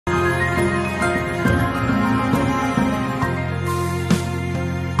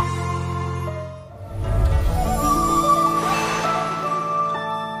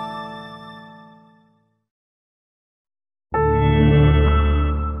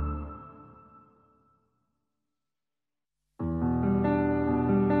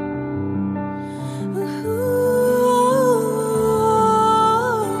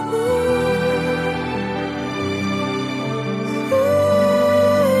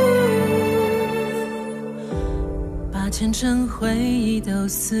前尘回忆都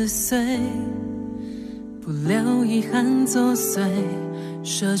撕碎，不留遗憾作祟，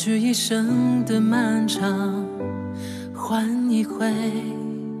舍去一生的漫长换一回。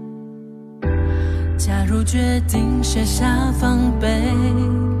假如决定卸下防备，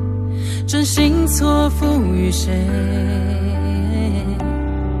真心错付于谁，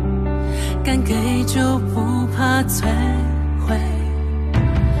敢给就不怕摧毁，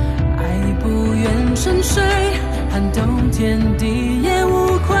爱不愿沉睡，撼动天地也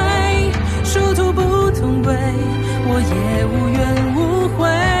无愧，殊途不同轨，我也无怨无悔。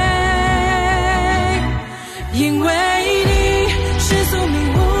因为你是宿命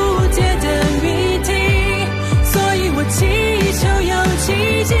无解的谜题，所以我祈求有奇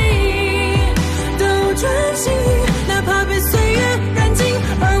迹，斗转星移，哪怕被岁月染尽，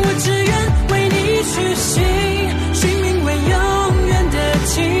而我只愿为你去行，寻觅为永远的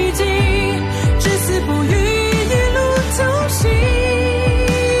奇迹，至死不渝，一路同行。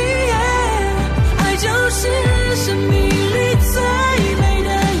爱就是生命里最美的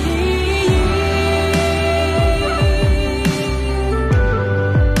意义。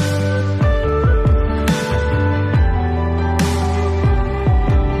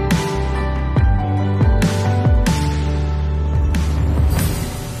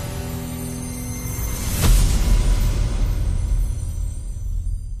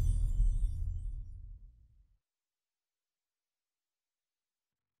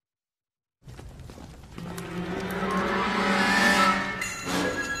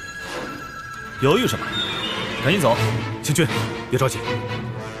犹豫什么？赶紧走！清军，别着急，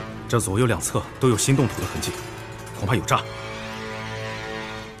这左右两侧都有新动土的痕迹，恐怕有诈。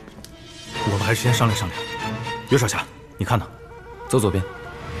我们还是先商量商量。岳少侠，你看呢？走左边。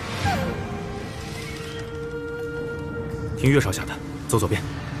听岳少侠的，走左边。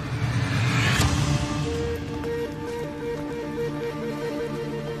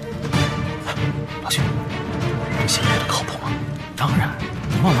老兄，你现在的靠谱吗？当然，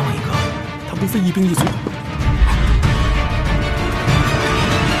你忘了一个。他不费一兵一卒。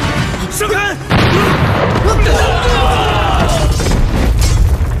闪开！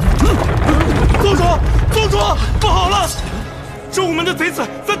宗主，宗主，不好了！这我们的贼子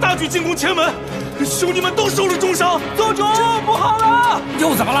在大举进攻前门，兄弟们都受了重伤。宗主，不好了！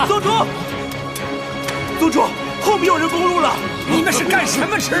又怎么了？宗主，宗主，后面有人攻入了！你们是干什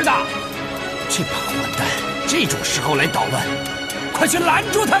么吃的？这帮混蛋，这种时候来捣乱！快去拦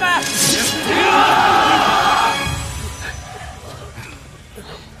住他们！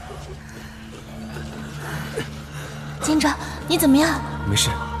警长，你怎么样？没事。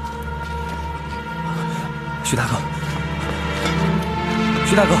徐大哥，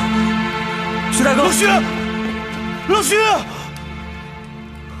徐大哥，徐大哥，老徐，老徐！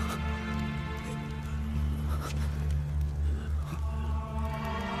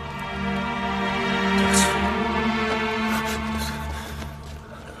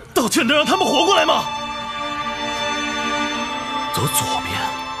道歉能让他们活过来吗？走左边。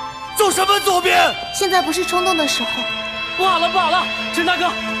走什么左边？现在不是冲动的时候。不好了，不好了！陈大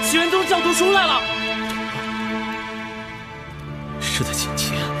哥，起源宗教徒出来了！事得紧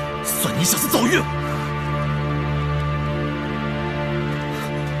急，算你小子走运！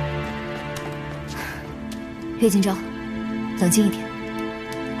岳今朝，冷静一点，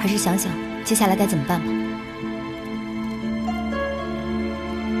还是想想接下来该怎么办吧。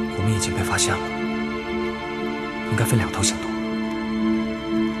我们已经被发现了，应该分两头行动：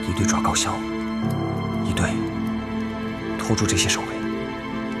一队抓高萧，一队拖住这些守卫。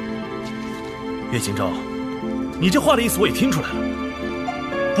岳今朝，你这话的意思我也听出来了，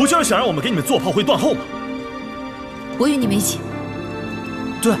不就是想让我们给你们做炮灰断后吗？我与你们一起。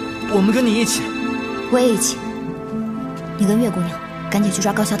对，我们跟你一起。我也一起。你跟岳姑娘赶紧去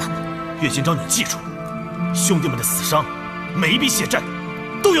抓高萧他们。岳今朝，你记住，兄弟们的死伤，每一笔血债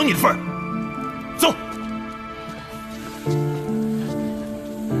都有你的份儿。走。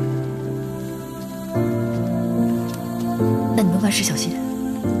那你们万事小心。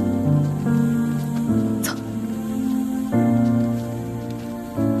走。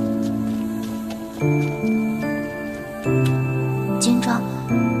警长，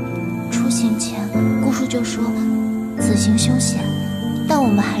出行前顾叔就说此行凶险，但我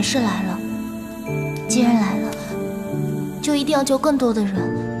们还是来了。既然来了，就一定要救更多的人，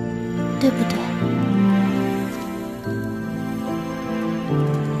对不对？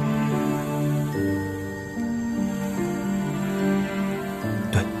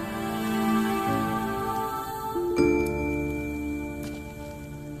对。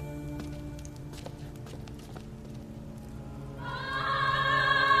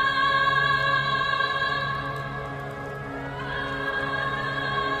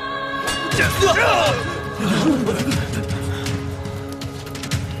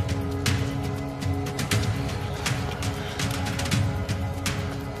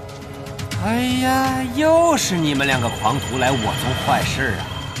哎呀，又是你们两个狂徒来我宗坏事啊！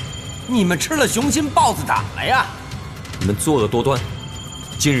你们吃了雄心豹子胆了呀！你们作恶多端，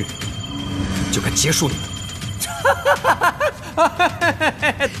今日就该结束你们。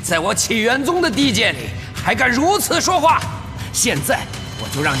在我启元宗的地界里，还敢如此说话！现在我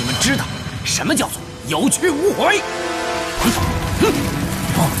就让你们知道，什么叫做有去无回！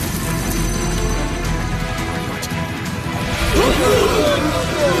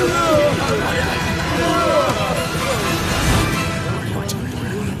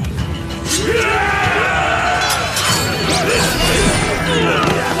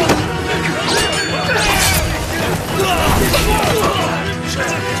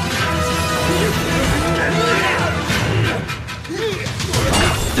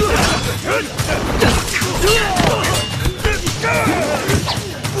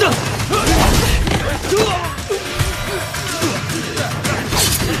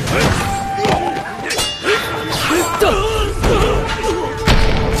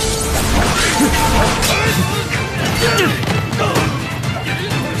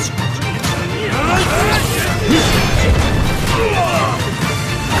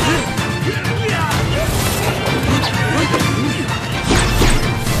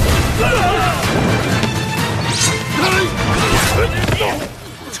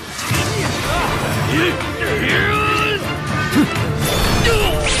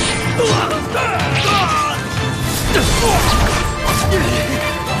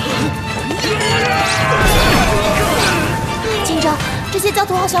今朝这些教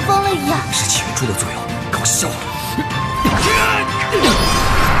徒好像疯了一样。是启元珠的作用，搞笑了。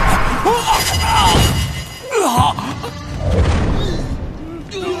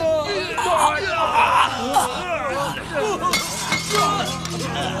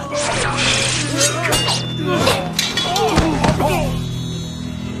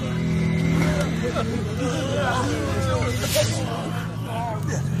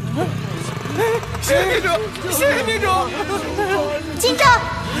谢谢命主，谢谢命主。今朝，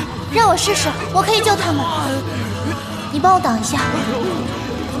让我试试，我可以救他们。你帮我挡一下。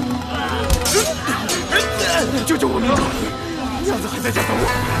救救我命主，娘子还在家等我。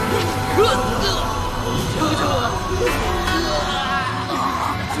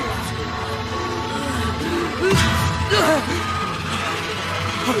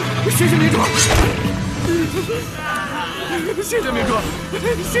谢谢命主，谢谢命主，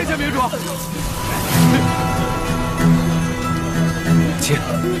谢谢命主。姐，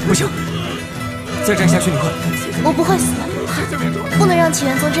不行，再战下去你会……我不会死，不能让启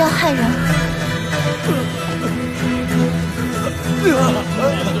元宗这样害人。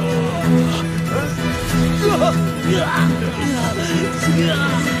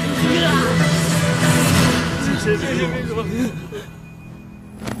谢谢命主。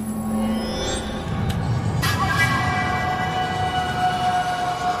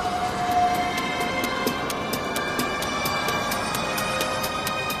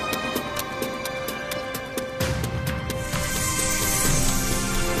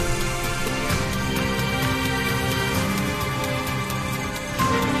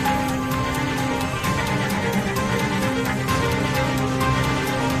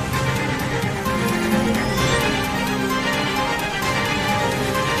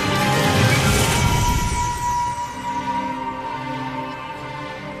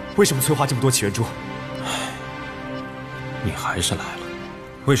为什么催化这么多起源珠？你还是来了。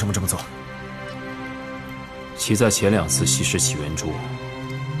为什么这么做？其在前2次吸食起源珠，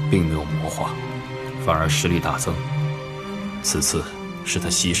并没有魔化，反而实力大增。此次是他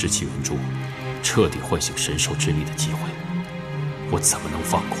吸食起源珠，彻底唤醒神兽之力的机会，我怎么能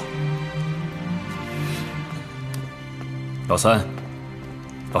放过？老三，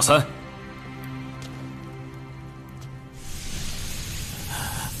老三。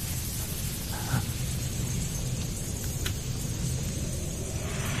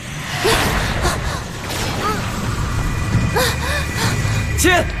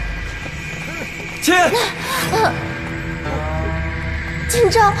亲，今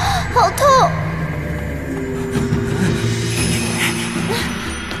朝好痛。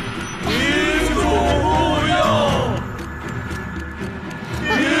民主护佑，民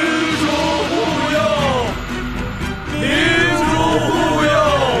主护佑，民主护佑，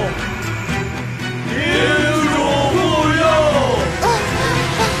民主护佑。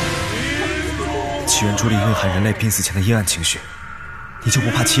起源珠里蕴含人类濒死前的阴暗情绪，你就不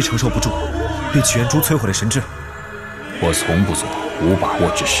怕其承受不住？被起源珠摧毁了神智，我从不做无把握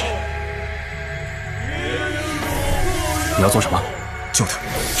之事。你要做什么？救他！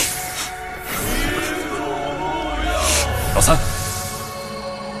老三，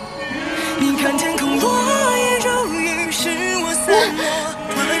你看天空落叶如雨，是我散落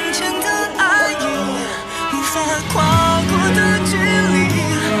万千的爱意，无法跨过的距离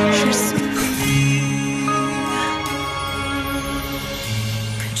是宿命。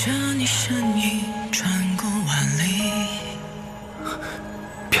看着你身影穿过万里，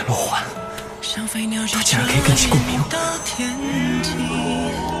变落环，像飞鸟他竟然可以跟其共鸣。到天际，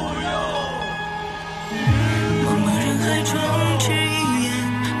茫茫人海中只一眼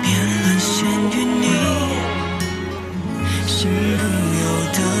便沦陷于你，心不由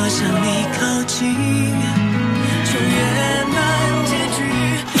得向你靠近，就越难结局。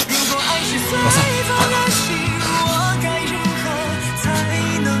如果爱是随风而行，我该如何才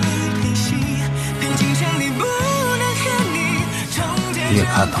能平息？拼尽全力不能和你重叠。你也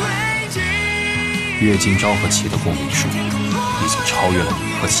看到了，越今朝和齐的共鸣数已经超越了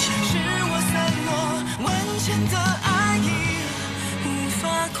你和齐。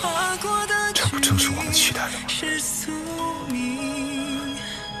这不正是我们期待的吗？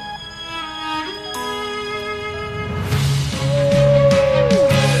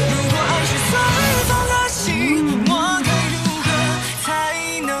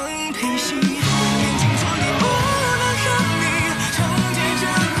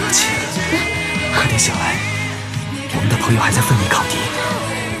快点醒来！我们的朋友还在奋力抗敌，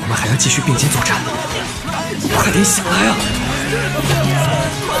我们还要继续并肩作战。快点醒来啊！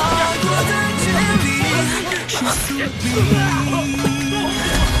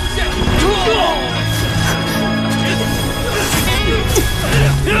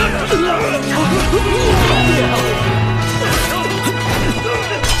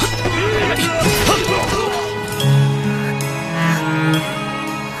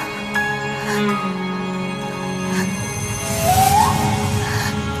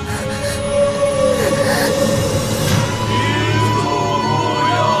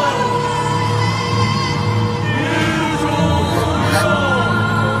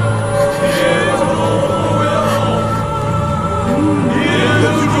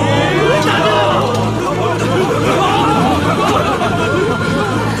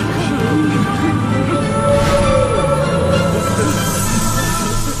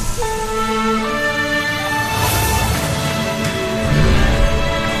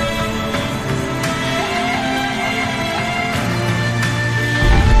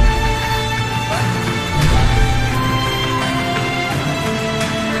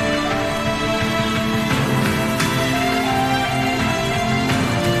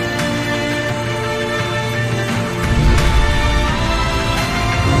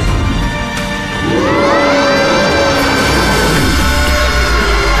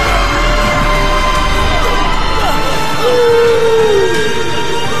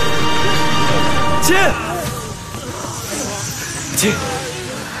姐，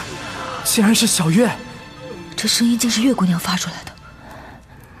竟然是小月！这声音竟是月姑娘发出来的。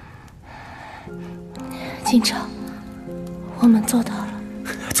京城，我们做到了，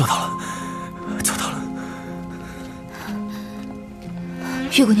做到了，做到了。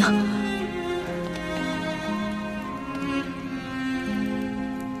月姑娘，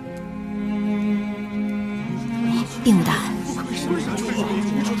并无大碍。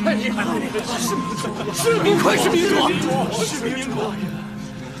太厉害了！是民愧是民主，是民主，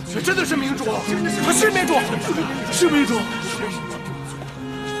这真的是民主，他是民主，是民主。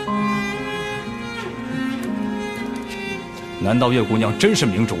难道月姑娘真是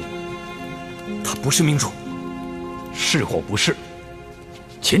明主？她不是明主，是或不是？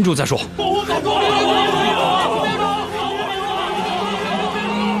擒住再说。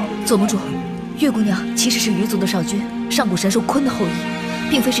左盟主，月姑娘其实是余族的少君，上古神兽鲲的后裔，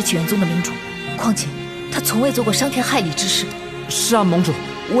并非是起源宗的明主。况且，她从未做过伤天害理之事。是啊，盟主，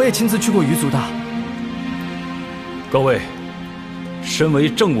我也亲自去过余族的。各位，身为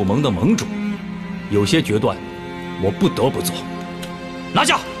政务盟的盟主，有些决断我不得不做。拿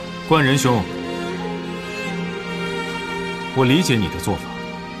下！冠仁兄，我理解你的做法，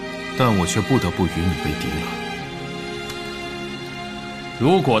但我却不得不与你为敌了。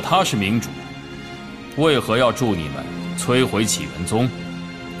如果他是明主，为何要助你们摧毁起源宗？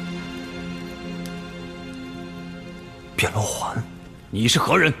变落环，你是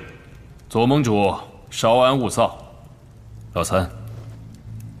何人？左盟主，稍安勿躁。老三，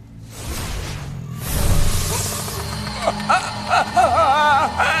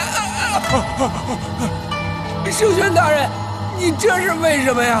圣玄大人，你这是为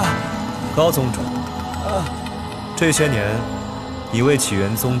什么呀？高宗主，这些年，你为起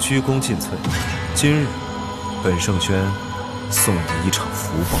源宗鞠躬尽瘁，今日，本圣轩送你一场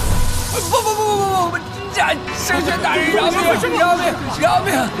福报。不！圣玄大人饶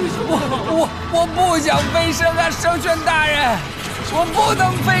命！我不想飞升啊！圣玄大人，我不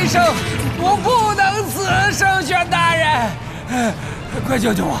能飞升，我不能死！圣玄大人，快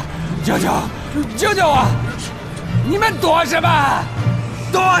救救我！救救我！你们躲什么？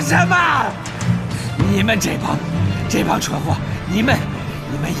躲什么？你们这帮蠢货！你们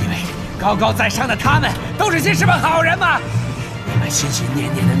以为高高在上的他们都是些什么好人吗？你们心心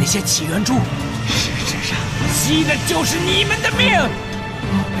念念的那些起源珠，实质上惜的就是你们的命。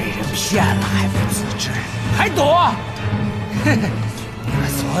被人骗了还不自知，还躲！你们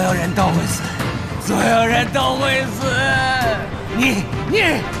所有人都会死，所有人都会死。你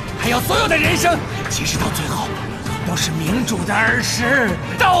还有所有的人生，其实到最后都是明主的儿时，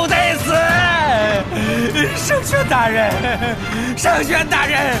都得死。圣玄大人，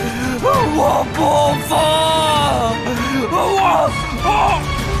我不服！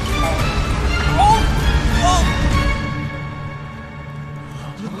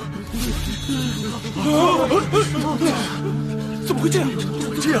怎么会这样？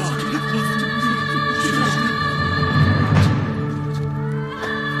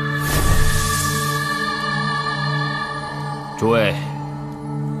诸位，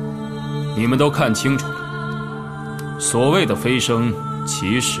你们都看清楚了，所谓的飞升，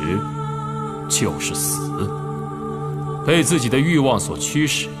其实就是死。被自己的欲望所驱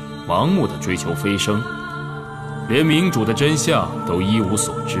使，盲目的追求飞升，连明主的真相都一无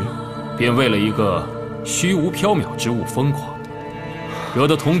所知，便为了一个虚无缥缈之物疯狂，惹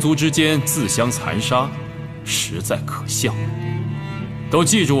得同族之间自相残杀，实在可笑。都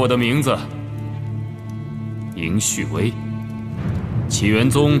记住我的名字，尹旭威。启元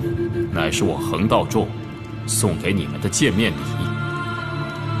宗乃是我横道众送给你们的见面礼，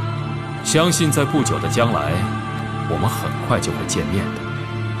相信在不久的将来，我们很快就会见面的。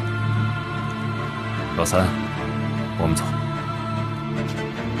老三，我们走。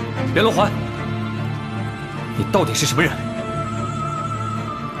连龙环，你到底是什么人？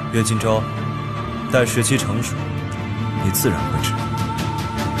岳今朝，待时机成熟，你自然会知，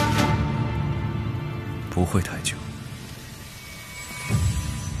不会太久。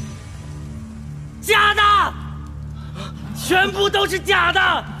假的，全部都是假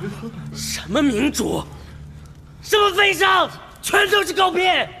的！什么民主，什么飞升，全都是狗屁！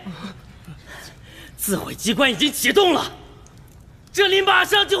自毁机关已经启动了，这里马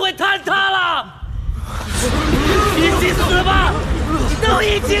上就会坍塌了！一起死吧！都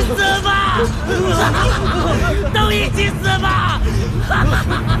一起死吧！都一起死吧！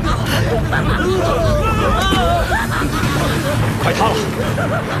快塌了！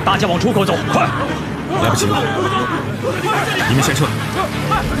大家往出口走，快！来不及了，你们先撤，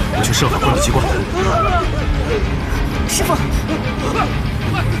我去设法关闭机关。师傅，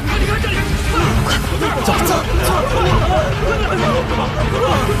走。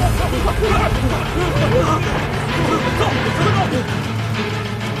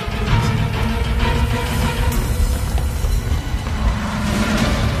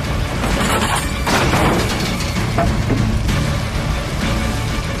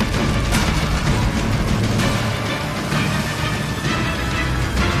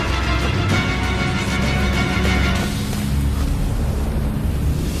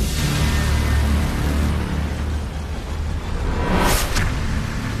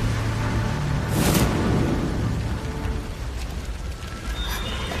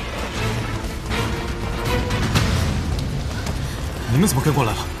你们怎么跟过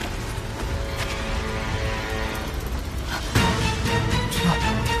来了？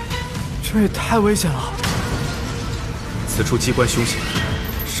这也太危险了！此处机关凶险，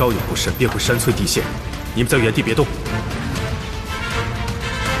稍有不慎便会山摧地陷。你们在原地别动。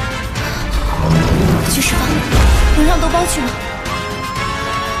去释放，能让豆包去吗？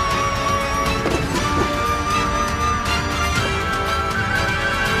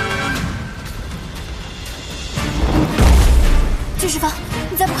去释放，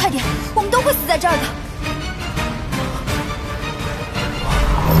你再不快点，我们都会死在这儿的。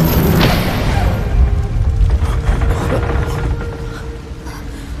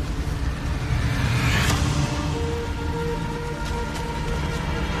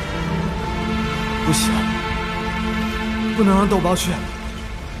不行，不能让豆包去。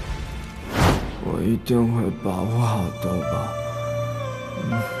我一定会保护好豆包。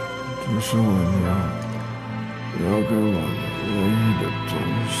这是我娘留给我的唯一的东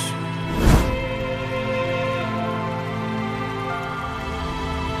西。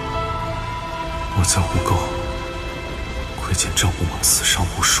我在吴沟窥见赵武猛死伤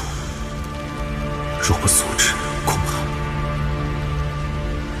无数，若不阻止，恐怕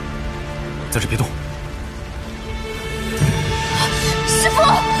在这别动。师傅，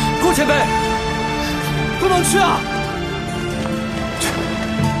顾前辈，不能去啊！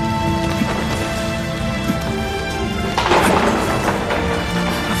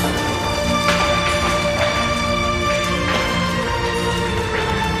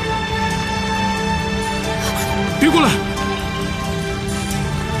别过来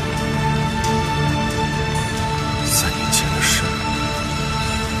！3年前的事，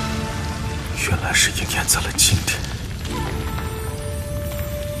原来是应验在了今天。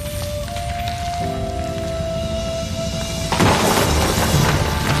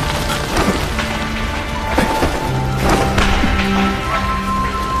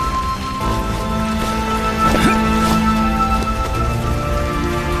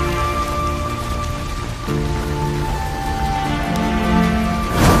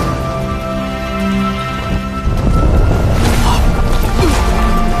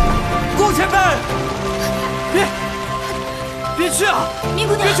别去啊！明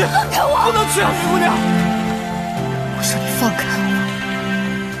姑娘，别去！放开我！不能去啊，明姑娘！我说你放开我！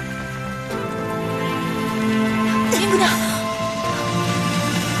明姑娘，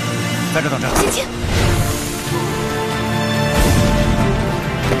在这等着。姐姐。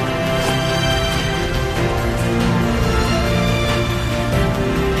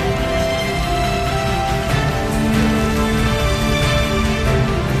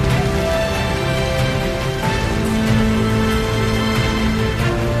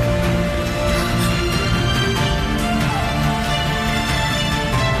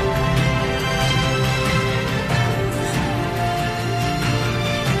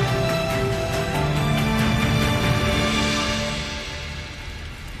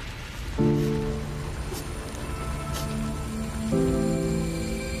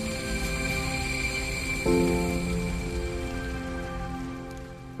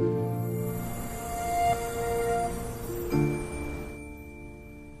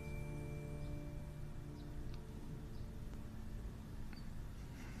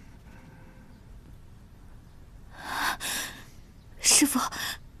师傅，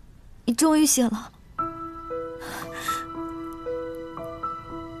你终于醒了。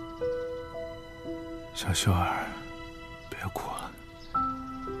小秀儿，别哭了，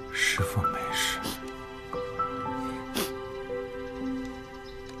师父没事。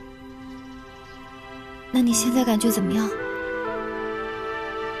那你现在感觉怎么样？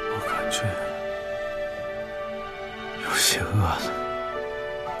我感觉有些饿了。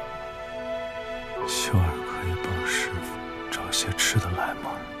秀儿可以帮师父找些吃的来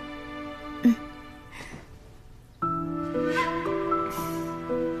吗？嗯。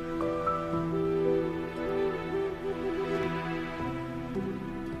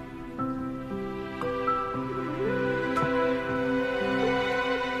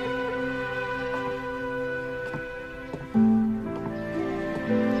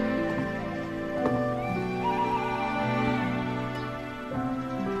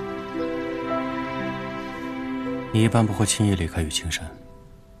你一般不会轻易离开雨青山，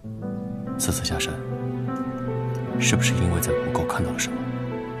此次下山，是不是因为在吴沟看到了什么？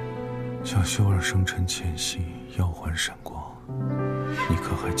小秀儿生辰前夕妖魂闪光，你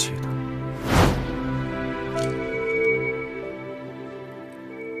可还记得？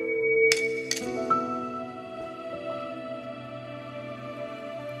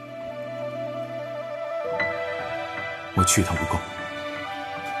我去一趟吴沟。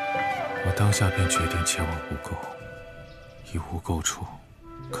我当下便决定前往吴沟，以吴沟处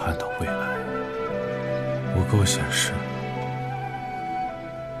看到未来。吴沟显示，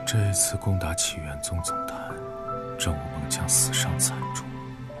这一次攻打启元宗总坛，郑武猛将死伤惨重。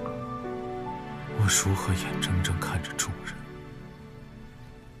我如何眼睁睁看着众人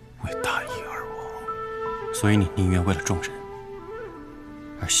为大义而亡？所以你宁愿为了众人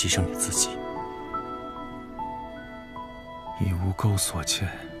而牺牲你自己，以吴沟所见，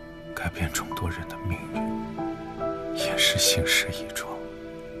改变众多人的命运，也是兴师一桩。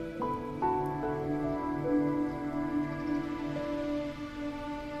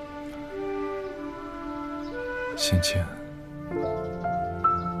仙青，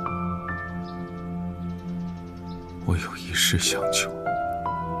我有一事相求，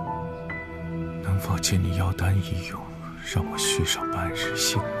能否借你妖丹一用，让我续上半日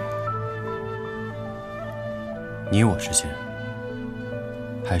性命？你我之间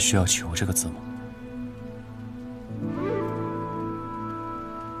还需要求这个字吗？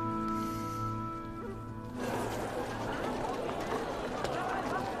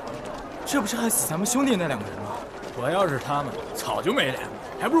这不是害死咱们兄弟那2个人吗？我要是他们，早就没脸了，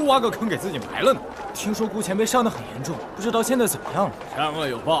还不如挖个坑给自己埋了呢。听说顾前辈伤得很严重，不知道现在怎么样了。善恶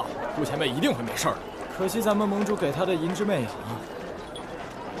有报，顾前辈一定会没事的。可惜咱们盟主给他的银之媚养啊。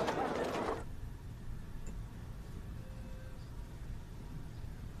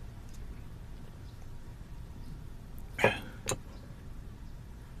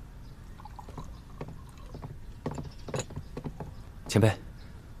前辈，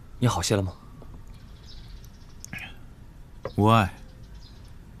你好些了吗？无碍。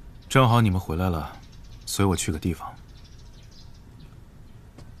正好你们回来了，随我去个地方。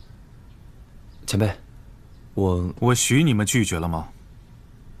前辈，我许你们拒绝了吗？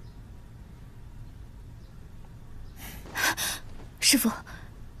师父，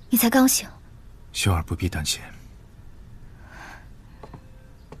你才刚醒。秀儿不必担心。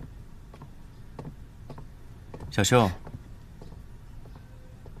小秀。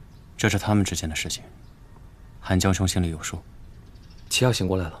 这是他们之间的事情，寒江兄心里有数。齐儿醒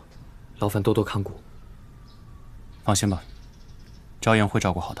过来了，劳烦多多看顾。放心吧，昭言会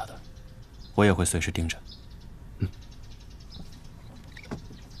照顾好他的，我也会随时盯着。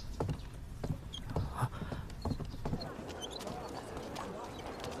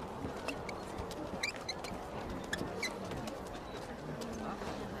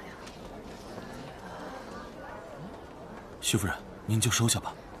徐夫人，您就收下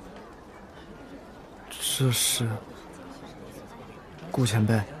吧。 这是顾前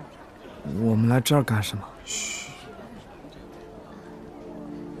辈，我们来这儿干什么？嘘，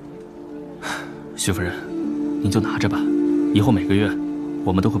徐夫人，您就拿着吧，以后每个月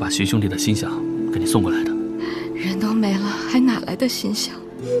我们都会把徐兄弟的心想给你送过来的。人都没了，还哪来的心想？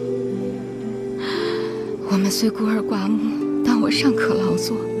我们虽孤儿寡母，但我尚可劳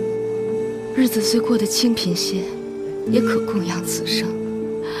作，日子虽过得清贫些，也可供养此生。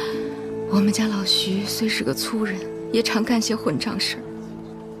 我们家老徐虽是个粗人，也常干些混账事儿，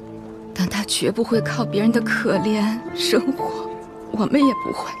但他绝不会靠别人的可怜生活，我们也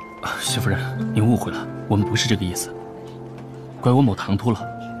不会。徐夫人，您误会了，我们不是这个意思，怪我某唐突了。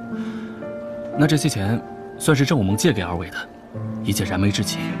那这些钱算是郑武盟借给二位的，一切燃眉之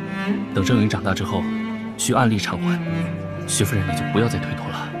急。等郑云长大之后，需按例偿还。徐夫人，你就不要再推脱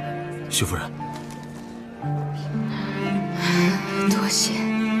了。徐夫人，多谢。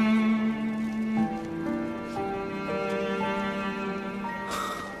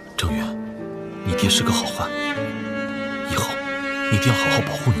 郑云，你爹是个好汉，以后你爹要好好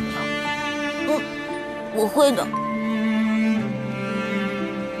保护你娘。我会的。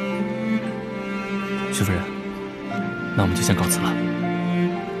徐夫人，那我们就先告辞了。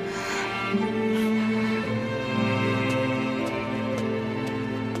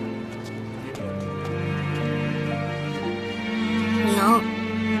娘，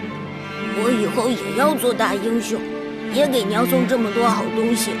我以后也要做大英雄。 也给娘送这么多好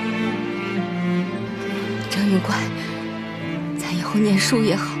东西。郑云乖，咱以后念书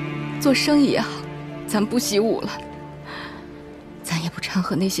也好，做生意也好，咱不习武了，咱也不掺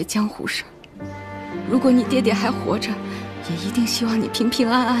和那些江湖事。如果你爹爹还活着，也一定希望你平平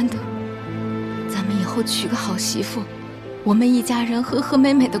安安的。咱们以后娶个好媳妇，我们一家人和和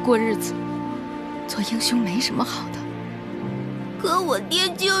美美的过日子。做英雄没什么好的。可我爹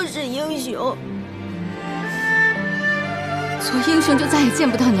就是英雄。 做英雄就再也见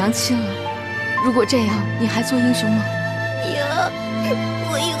不到娘亲了。如果这样，你还做英雄吗？娘，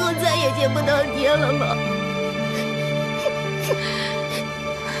我以后再也见不到爹了吗？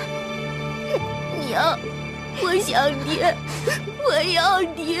娘，我想爹，我要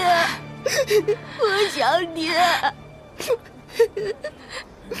爹，我想爹。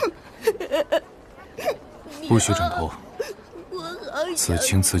不许枕头，此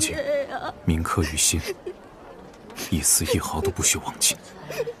情此景，铭刻于心。 一丝一毫都不许忘记。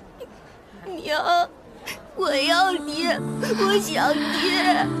娘，我要爹，我想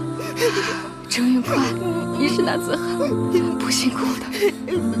爹。郑云快，你是男子汉，不辛苦的。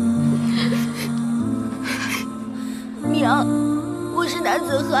娘，我是男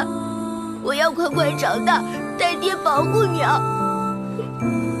子汉，我要快快长大，带爹保护娘。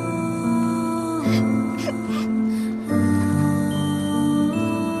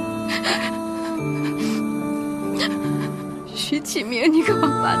徐启明，你个王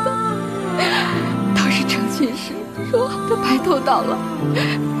八蛋！倒是成亲时说好的白头到老，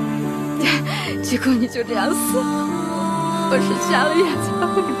结果你就这样死了。我是瞎了眼才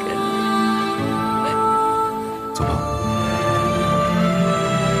会跟你。走吧。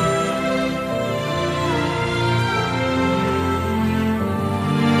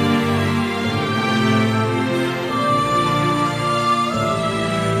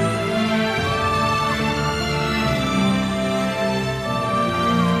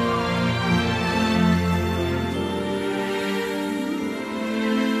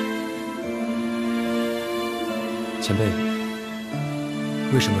前辈，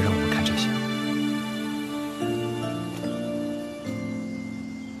为什么让我们看这些？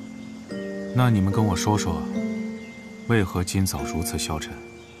那你们跟我说说，为何今早如此消沉？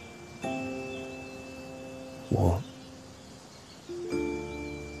我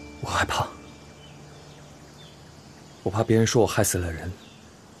害怕，我怕别人说我害死了人，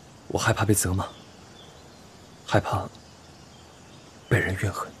我害怕被责骂，害怕被人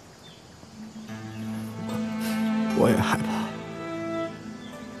怨恨。我也害怕。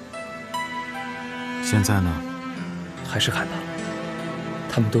现在呢？还是害怕。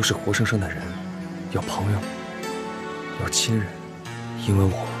他们都是活生生的人，有朋友，有亲人，因为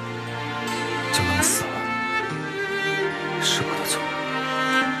我就那么死了，是我的错，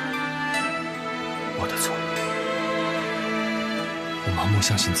我的错。我盲目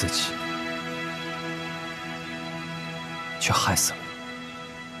相信自己，却害死了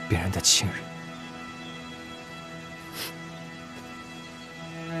别人的亲人。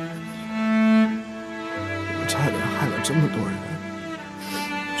我差点害了这么多人，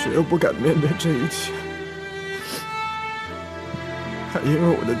却又不敢面对这一切，还因为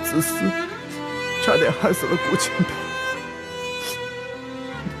我的自私，差点害死了顾前辈。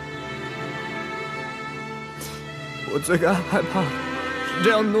我最该害怕的是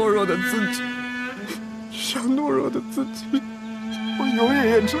这样懦弱的自己，这样懦弱的自己，我永远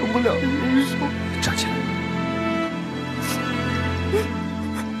也成不了英雄。站起来！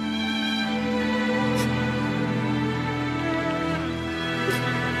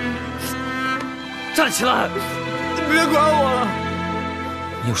站起来！你别管我了！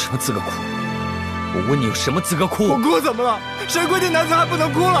你有什么资格哭？我问你有什么资格哭？我哭怎么了？谁规定男子汉不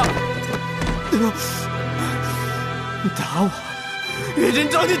能哭了？你打我，岳今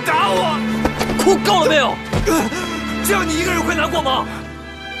朝，你打我！哭够了没有？只有你一个人会难过吗？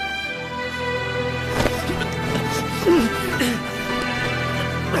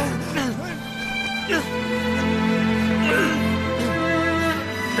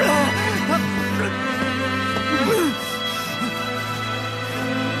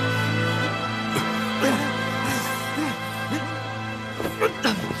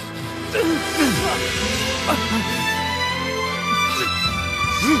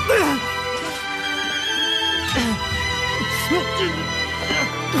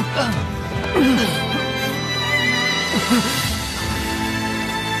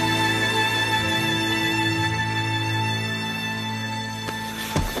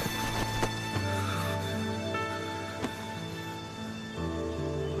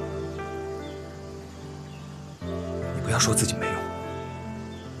你不要说自己没用，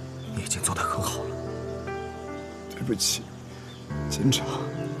你已经做得很好了。对不起，今朝，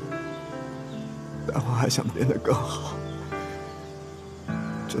但我还想变得更好。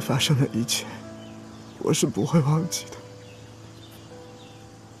这发生的一切，我是不会忘记的。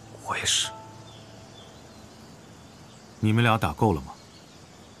我也是。你们俩打够了吗？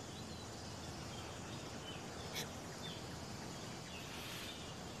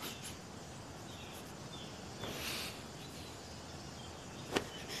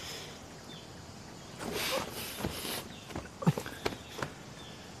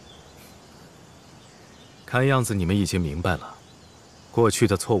看样子你们已经明白了，过去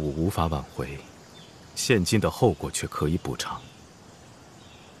的错误无法挽回，现今的后果却可以补偿。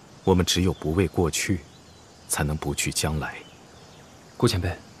我们只有不畏过去，才能不惧将来。顾前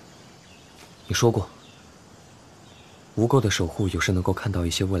辈，你说过，无垢的守护有时能够看到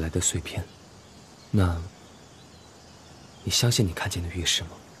一些未来的碎片。那，你相信你看见的预示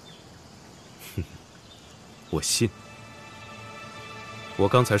吗？我信。我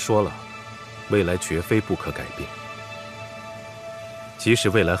刚才说了，未来绝非不可改变。即使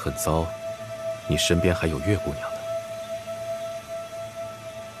未来很糟，你身边还有月姑娘呢。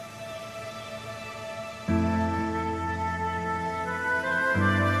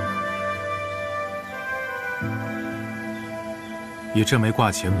以这枚挂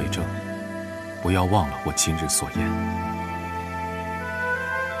钱为证，不要忘了我今日所言。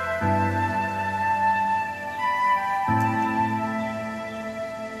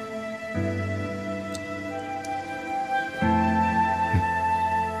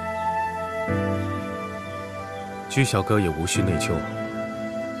居小哥也无需内疚，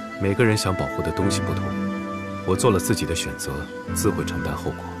每个人想保护的东西不同，我做了自己的选择，自会承担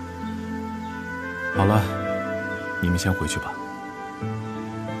后果。好了，你们先回去吧。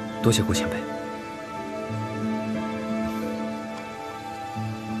多谢顾前辈。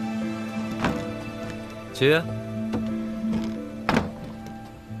齐，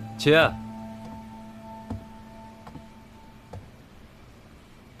齐，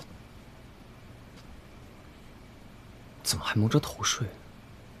蒙着头睡。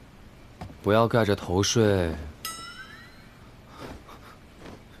不要盖着头睡。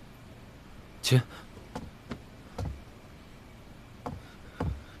起，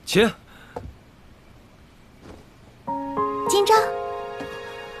起。今朝，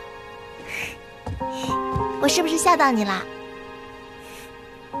我是不是吓到你啦？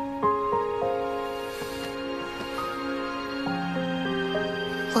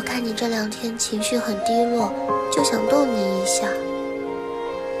我看你这2天情绪很低落，就想逗你一下。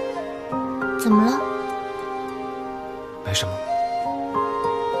怎么了？没什么，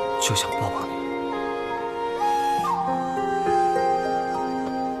就想抱抱你。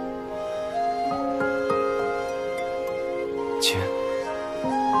亲。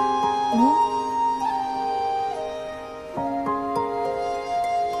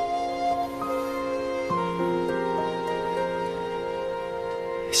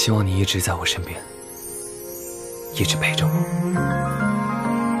希望你一直在我身边，一直陪着我。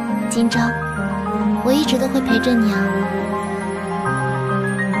今朝，我一直都会陪着你啊。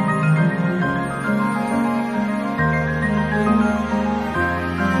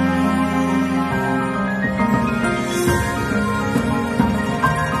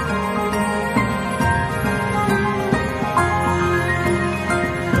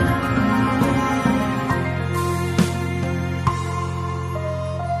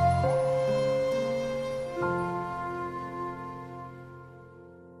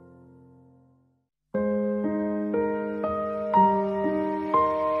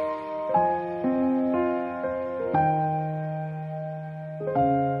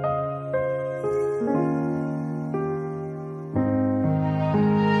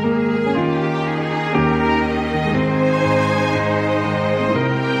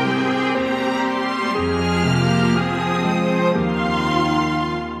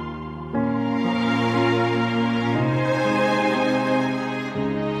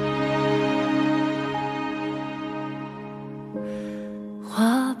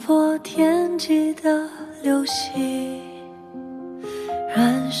划破天际的流星，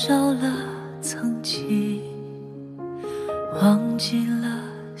燃烧了曾经，忘记了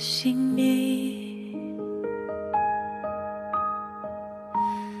姓名。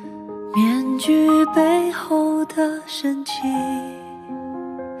面具背后的深情，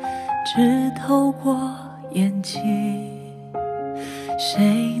只透过眼睛，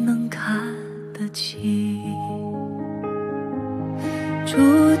谁能看得清？注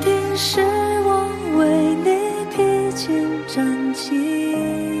定是我为你披荆斩棘，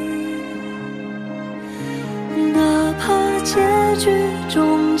哪怕结局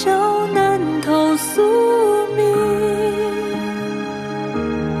终究难逃宿命，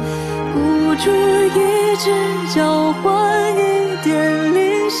孤注一掷交换一点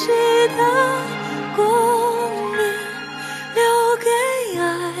灵犀的共鸣，留给爱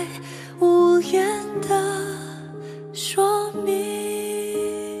无言的说明。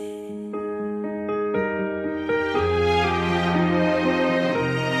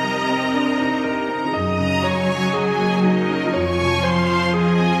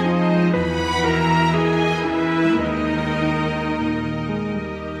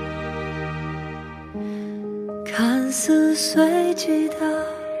看似随机的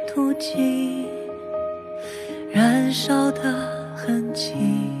途径，燃烧的痕迹，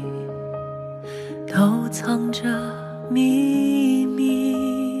都藏着秘密。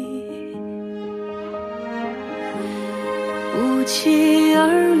不期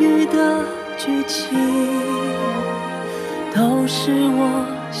而遇的剧情，都是我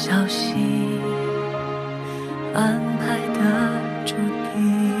小心安排的注定。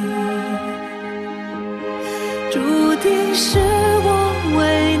注定是我为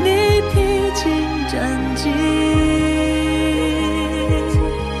你披荆斩棘，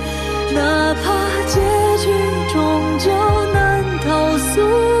哪怕结局终究难逃宿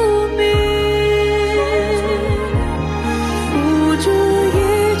命，孤注一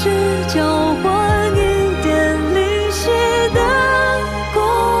掷交换一点灵犀的共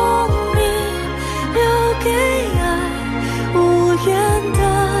鸣，留给爱无言的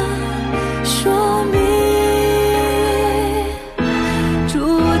说明。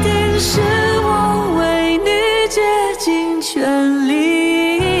是我为你竭尽全力，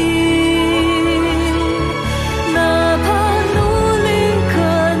哪怕努力可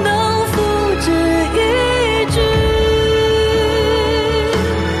能付之一炬，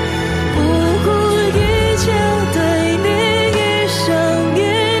不顾一切对你一生一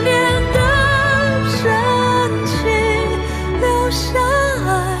念的深情，留下爱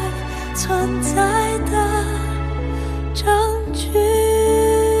存在的